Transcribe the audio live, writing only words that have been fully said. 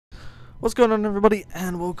What's going on, everybody,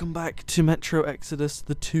 and welcome back to Metro Exodus,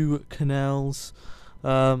 the Two Canals.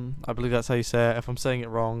 I believe that's how you say it. If I'm saying it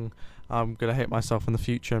wrong, I'm going to hate myself in the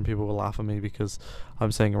future and people will laugh at me because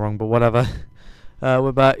I'm saying it wrong, but whatever.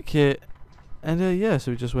 We're back here, and yeah,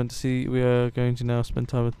 so we just went to see, we are going to now spend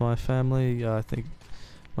time with my family, I think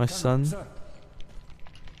my son. So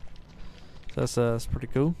that's pretty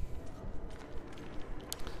cool.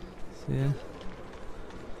 So yeah.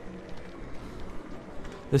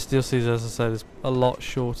 This DLC, as I said, is a lot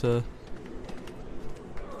shorter.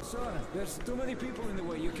 Son, there's too many people in the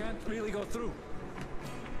way. You can't really go through.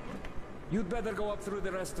 You'd better go up through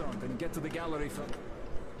the restaurant and get to the gallery from...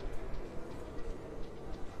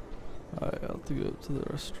 Alright, I'll have to go up to the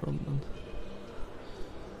restaurant then.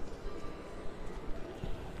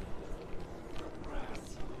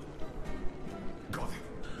 Got it.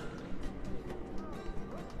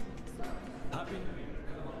 Happy?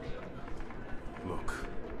 Look.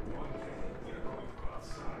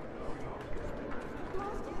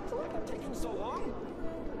 Taking so long?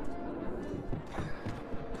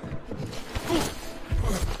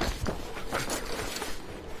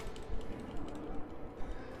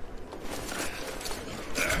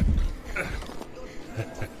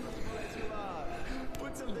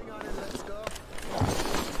 Put something on it, let's go.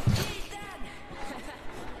 Hey, Dad!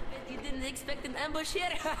 Bet you didn't expect an ambush here?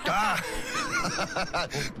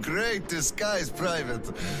 Great disguise, Private.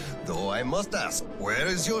 Though I must ask, where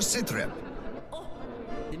is your sitrep? Oh,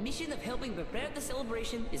 the mission of helping prepare the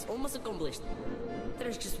celebration is almost accomplished.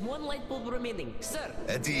 There's just one light bulb remaining, sir.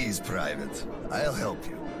 At ease, Private. I'll help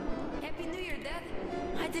you. Happy New Year, Dad.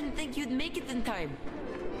 I didn't think you'd make it in time.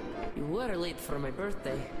 You were late for my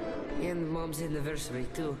birthday. And Mom's anniversary,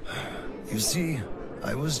 too. You see,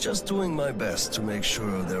 I was just doing my best to make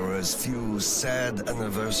sure there were as few sad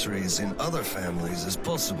anniversaries in other families as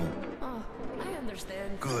possible. Oh, I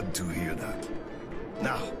understand. Good to hear that.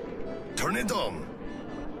 Now, turn it on.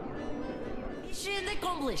 Mission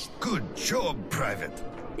accomplished. Good job, Private.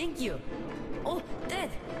 Thank you. Oh, Dad,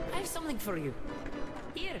 I have something for you.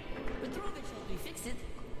 Here, Petrovich helped me fix it.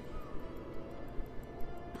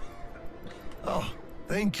 Oh,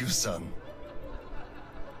 thank you, son.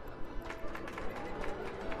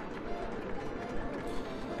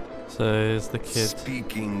 So here's the kid.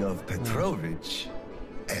 Speaking of Petrovich,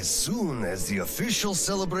 as soon as the official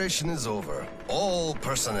celebration is over, all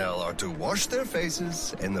personnel are to wash their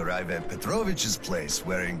faces and arrive at Petrovich's place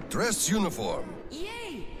wearing dress uniform.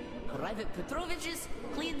 Yay! Arrive at Petrovich's,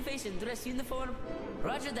 clean face and dress uniform.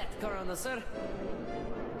 Roger that, Corona, sir.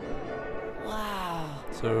 Wow.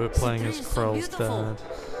 So we're playing as This is so Krell's beautiful. dad.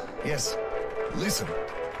 Yes, listen.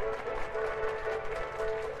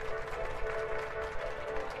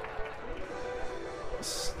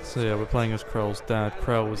 So yeah, we're playing as Krell's dad.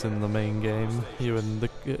 Krell was in the main game. You and the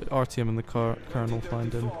RTM and the Colonel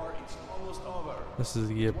find him. This is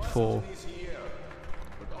the year before.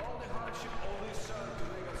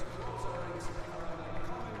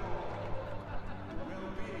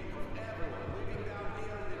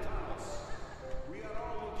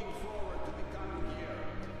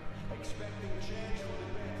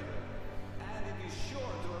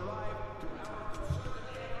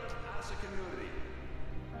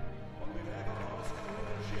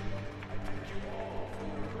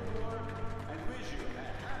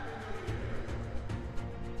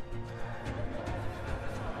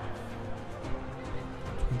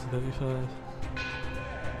 Into 35.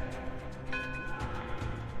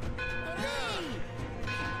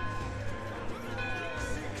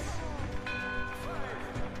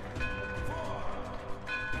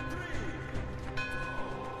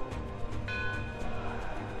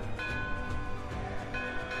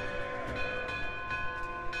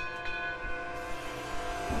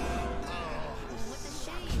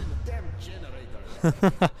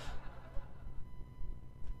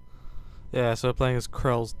 Yeah, so we're playing as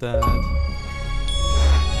Krell's dad.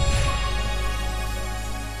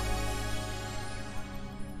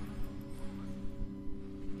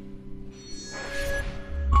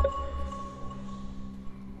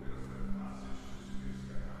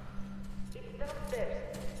 It's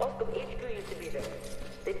downstairs. Welcome HQ used to be there.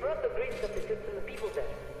 They brought the green substitutes from the people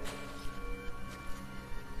there.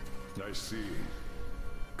 I see.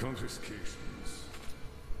 Confiscations.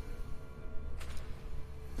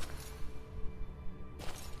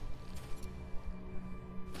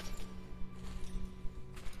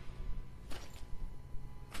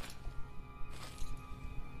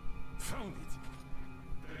 Found it.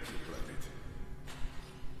 Thank you, Private.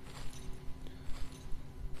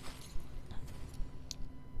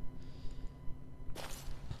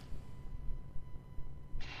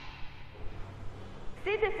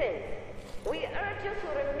 Citizens, We urge you to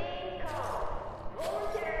remain calm.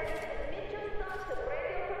 Voluntarily submit yourself to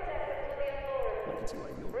radio protection to the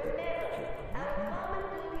authorities. Remember, our common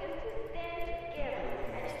duty is to stand together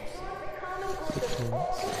and ensure the common good of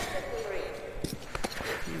all citizenry.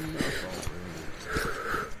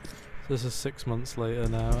 This is 6 months later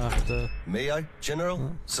now after... May I,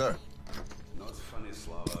 General? Sir. Not funny,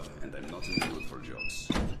 Slava, and I'm not in the mood for jokes.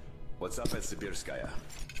 What's up at Sibirskaya?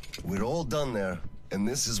 We're all done there, and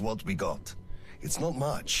this is what we got. It's not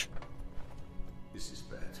much. This is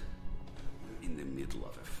bad. We're in the middle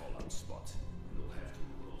of a fallout spot. We'll have to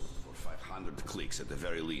roast for 500 clicks at the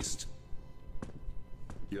very least.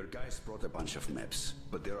 Your guys brought a bunch of maps,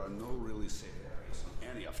 but there are no really safe areas on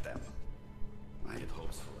any of them. I had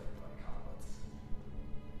hopes for like Baikal.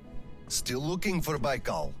 Still looking for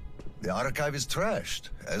Baikal. The archive is trashed.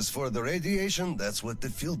 As for the radiation, that's what the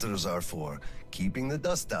filters are for. Keeping the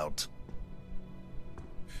dust out.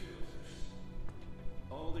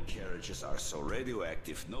 All the carriages are so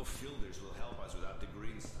radioactive, no filters will help us without the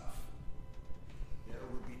green stuff. There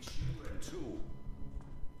will be children too.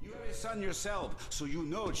 You have a son yourself, so you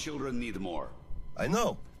know children need more. I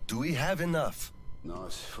know. Do we have enough?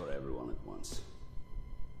 Not for everyone at once.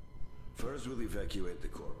 First we'll evacuate the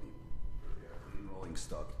core people. Prepare clean rolling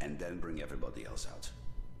stock, and then bring everybody else out.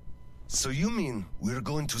 So you mean we're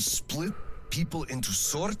going to split people into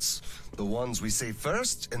sorts? The ones we save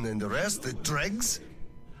first, and then the rest, the dregs?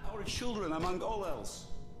 Our children among all else.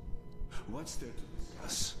 What's there to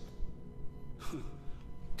discuss?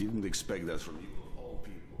 Didn't expect that from you of all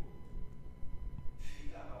people.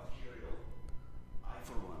 About Kirill. I,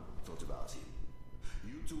 for one, thought about him.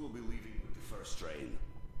 You two will be leaving with the first train.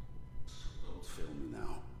 So don't fail me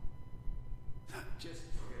now. Just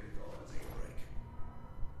forget it all and take a break.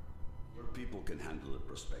 Your people can handle the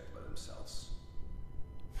prospect by themselves.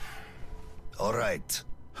 All right.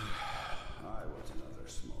 I want another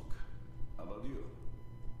smoke. How about you?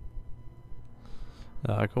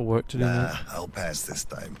 I got work to do. Nah, I'll pass this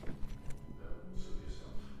time. It's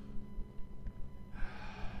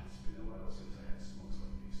been a while since I had smokes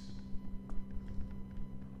like this.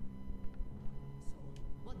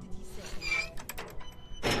 What did he say?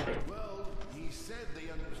 Well, he said they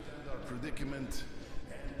understand our predicament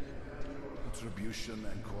and contribution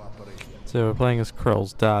and cooperation. So we're playing as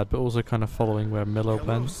Krill's dad, but also kind of following where Milo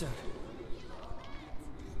went.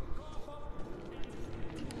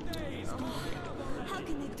 How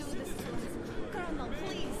can they do this to us? Colonel,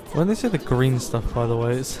 please. When they say the green stuff, by the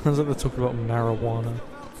way, it sounds like they're talking about marijuana.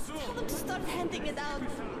 Tell them to start handing it out. Oh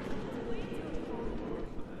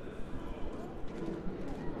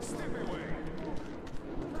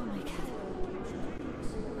my god.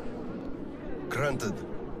 Granted.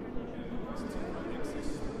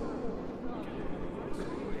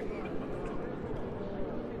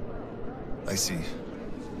 I see.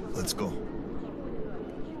 Let's go.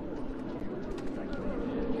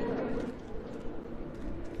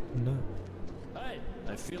 No. Hey,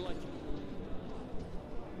 I feel like...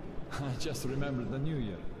 I just remembered the New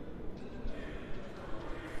Year.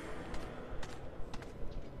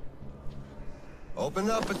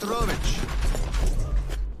 Open up, Petrovich.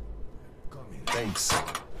 Thanks.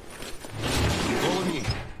 Follow me.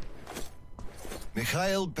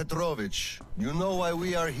 Mikhail Petrovich, you know why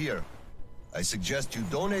we are here. I suggest you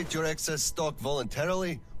donate your excess stock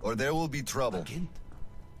voluntarily, or there will be trouble. Kent,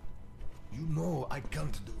 you know I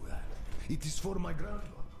can't do that. It is for my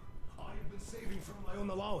granddaughter. I have been saving from my own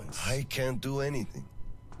allowance. I can't do anything.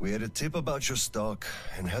 We had a tip about your stock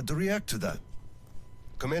and had to react to that.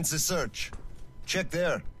 Commence the search. Check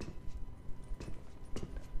there.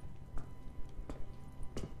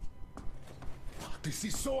 This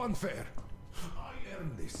is so unfair. I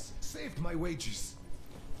earned this. Saved my wages.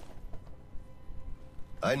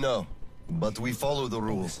 I know, but we follow the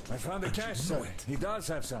rules. I found the cash, sir. He does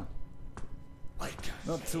have some.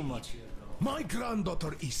 Not too much. My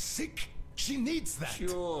granddaughter is sick. She needs that.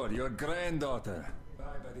 Sure, your granddaughter.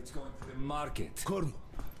 Aye, but it's going to the market. Colonel,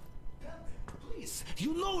 please,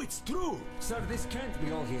 you know it's true. Sir, this can't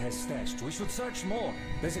be all he has stashed. We should search more.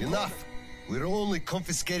 There's a Enough! We're only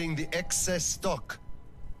confiscating the excess stock.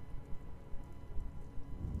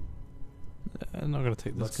 I'm not gonna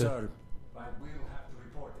take this But guy. sir, I will have to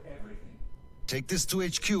report everything. Take this to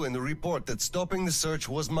HQ and report that stopping the search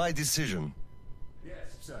was my decision.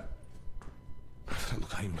 Yes, sir.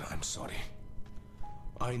 Look, I'm sorry.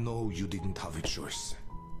 I know you didn't have a choice.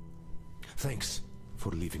 Thanks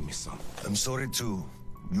for leaving me some. I'm sorry too.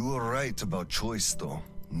 You were right about choice though.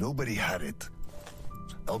 Nobody had it.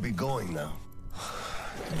 I'll be going now.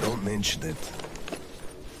 Don't mention it.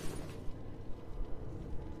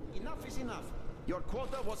 Enough is enough. Your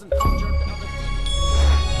quota wasn't captured.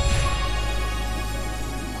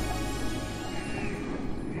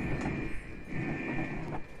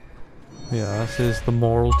 Yeah, this is the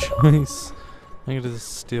moral choice. I'm gonna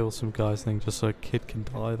just steal some guy's thing just so a kid can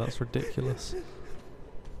die. That's ridiculous.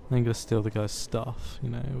 I'm gonna steal the guy's stuff. You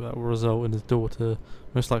know, that will result in his daughter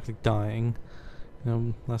most likely dying. You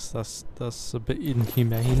know, that's a bit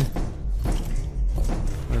inhumane.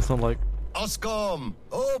 And it's not like Oscom,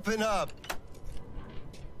 open up!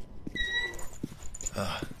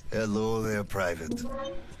 Hello there, Private.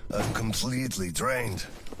 I'm completely drained.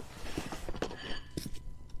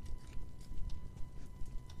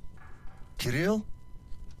 Kirill?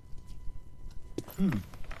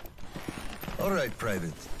 All right,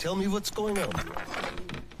 Private. Tell me what's going on.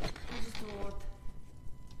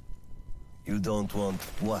 You don't want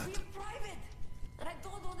what? Private! And I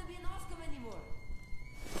don't want to be an Oscar anymore.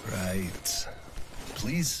 Right.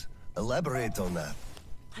 Please elaborate on that.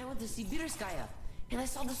 I went to see Sibirskaya, and I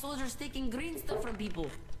saw the soldiers taking green stuff from people.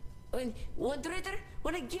 And one traitor,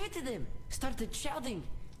 when I give it to them, started shouting.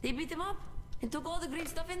 They beat him up and took all the green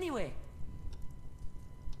stuff anyway.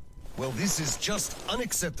 Well, this is just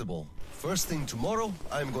unacceptable. First thing tomorrow,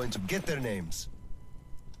 I'm going to get their names.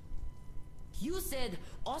 You said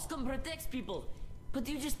Oscom protects people, but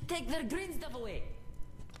you just take their green stuff away.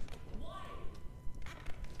 Why?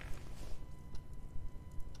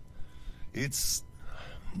 It's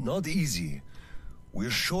not easy. We're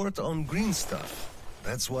short on green stuff.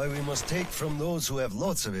 That's why we must take from those who have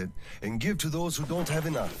lots of it and give to those who don't have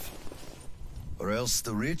enough. Or else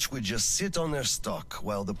the rich would just sit on their stock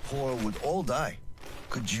while the poor would all die.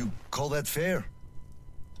 Could you call that fair?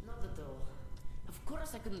 Not at all. Of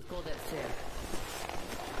course I couldn't call that fair.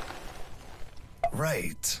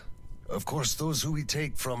 Right. Of course, those who we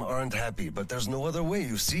take from aren't happy, but there's no other way,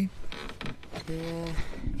 you see?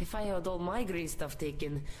 If I had all my green stuff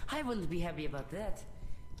taken, I wouldn't be happy about that.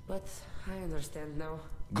 But I understand now.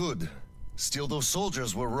 Good. Still, those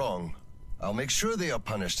soldiers were wrong. I'll make sure they are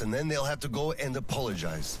punished, and then they'll have to go and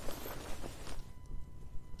apologize.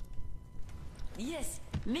 Yes,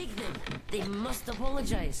 make them. They must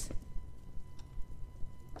apologize.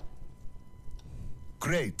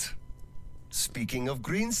 Great. Speaking of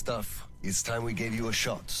green stuff, it's time we gave you a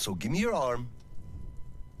shot, so give me your arm.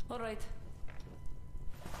 All right.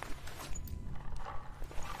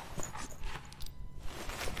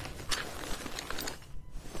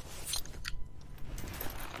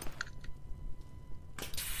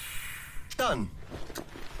 Done.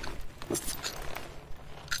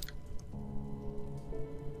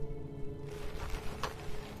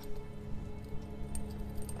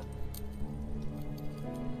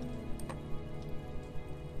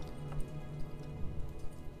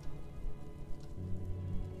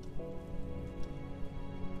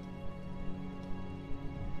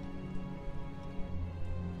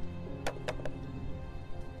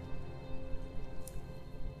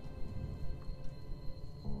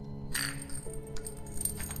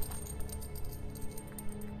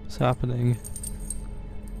 what's happening.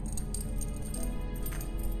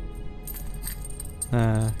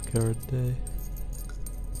 Ah, good day.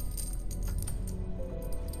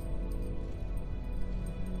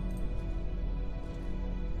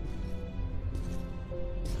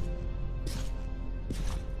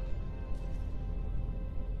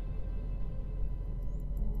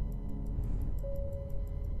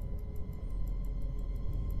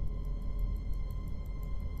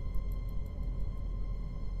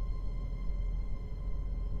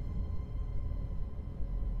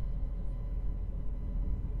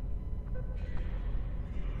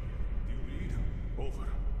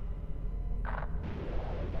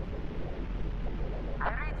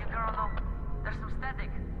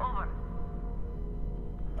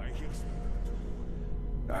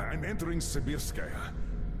 I'm entering Sibirskaya.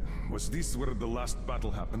 Was this where the last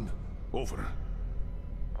battle happened? Over.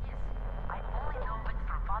 Yes. I only know it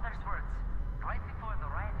from Father's words. Right before the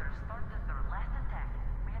rioters started their last attack,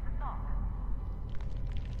 we had to talk.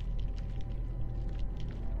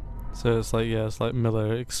 So it's like, yeah, it's like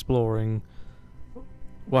Miller exploring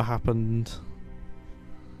what happened,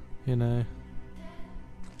 you know.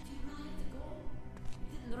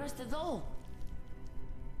 Didn't rest at all.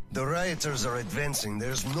 The rioters are advancing.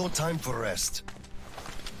 There's no time for rest.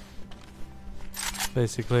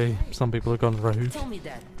 Basically, some people have gone rogue. Tell me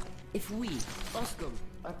that. If we, Oscom,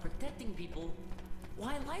 are protecting people,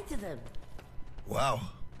 why lie to them? Wow.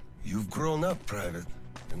 You've grown up, Private.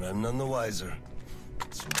 And I'm none the wiser.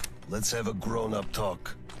 So let's have a grown-up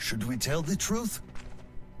talk. Should we tell the truth?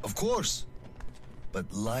 Of course.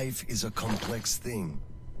 But life is a complex thing.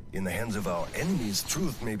 In the hands of our enemies,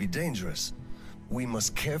 truth may be dangerous. We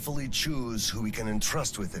must carefully choose who we can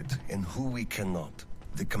entrust with it and who we cannot.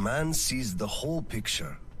 The command sees the whole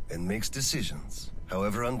picture and makes decisions.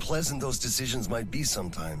 However unpleasant those decisions might be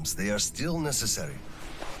sometimes, they are still necessary.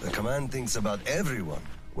 The command thinks about everyone,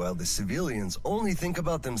 while the civilians only think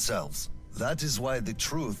about themselves. That is why the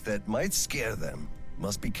truth that might scare them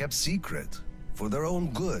must be kept secret, for their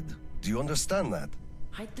own good. Do you understand that?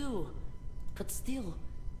 I do. But still,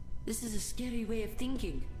 this is a scary way of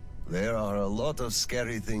thinking. There are a lot of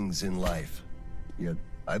scary things in life. Yet,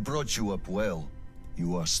 I brought you up well.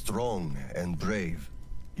 You are strong and brave.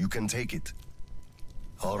 You can take it.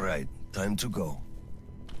 All right, time to go.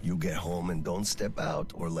 You get home and don't step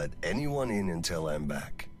out or let anyone in until I'm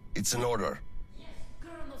back. It's an order. Yes,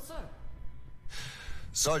 Colonel, sir.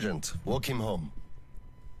 Sergeant, walk him home.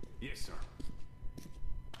 Yes, sir.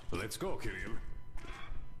 Let's go, Kirill.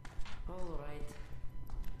 All right.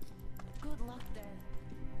 Good luck, Dad.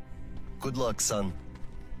 Good luck, son.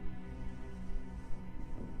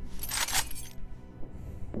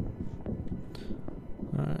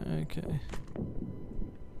 Alright, okay.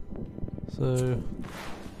 So...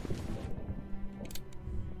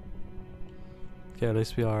 okay, at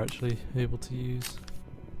least we are actually able to use...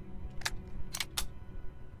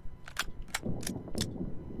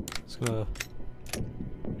 just gonna...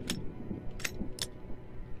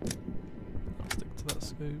 I'll stick to that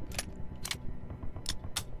scope.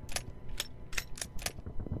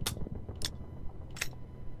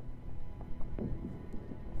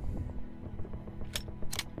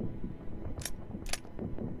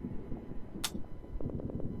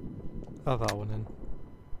 Oh, that one in.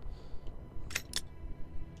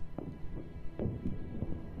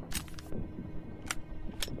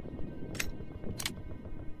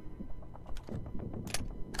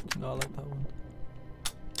 No, I like that one.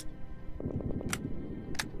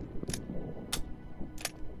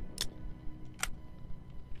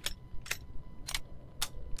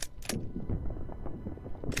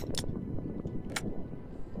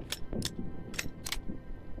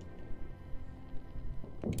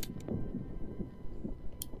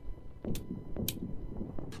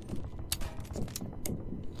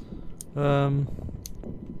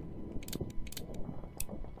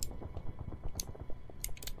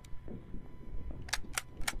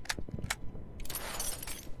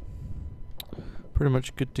 Pretty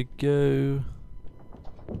much good to go.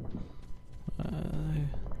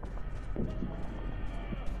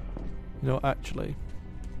 You know, actually,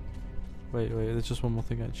 wait, there's just one more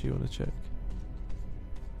thing I actually want to check.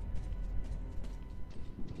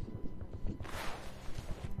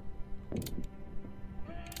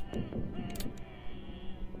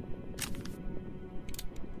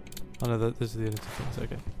 Oh no, those are the only two things,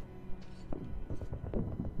 okay.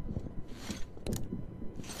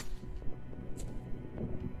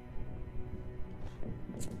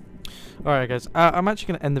 Alright guys, I'm actually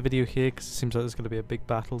going to end the video here because it seems like there's going to be a big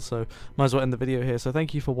battle, so might as well end the video here. So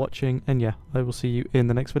thank you for watching, and yeah, I will see you in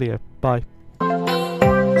the next video. Bye.